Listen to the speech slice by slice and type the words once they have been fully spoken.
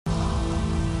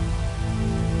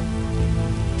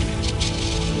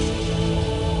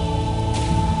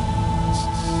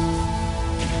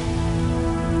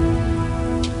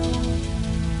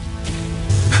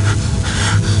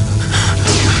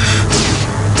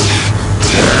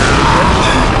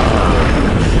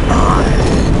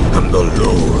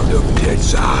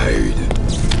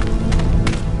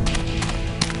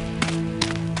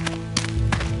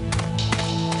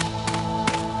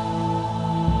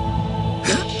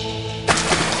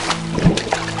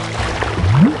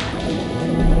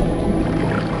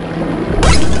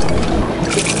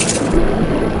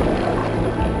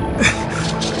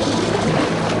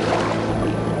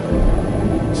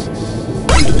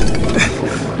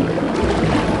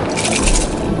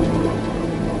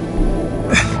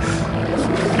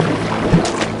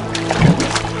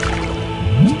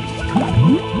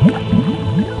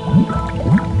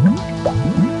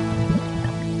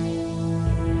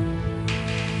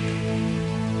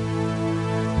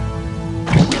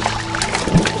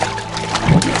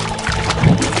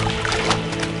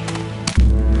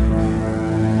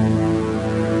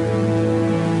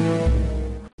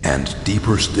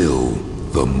deeper still,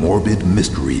 the morbid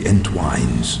mystery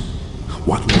entwines.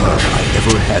 What love I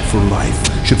ever had for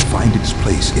life should find its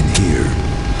place in here,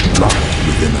 locked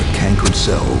within a cankered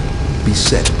cell,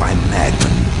 beset by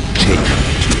madmen, chained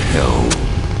to hell.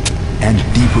 And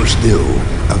deeper still,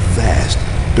 a vast,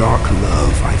 dark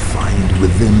love I find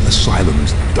within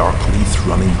Asylum's darkly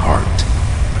thrumming heart.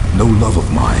 No love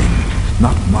of mine,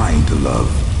 not mine to love,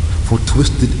 for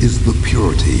twisted is the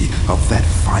purity of that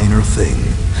finer thing,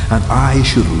 and I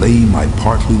should lay my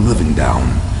partly living down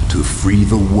to free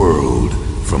the world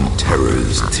from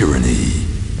terror's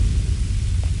tyranny.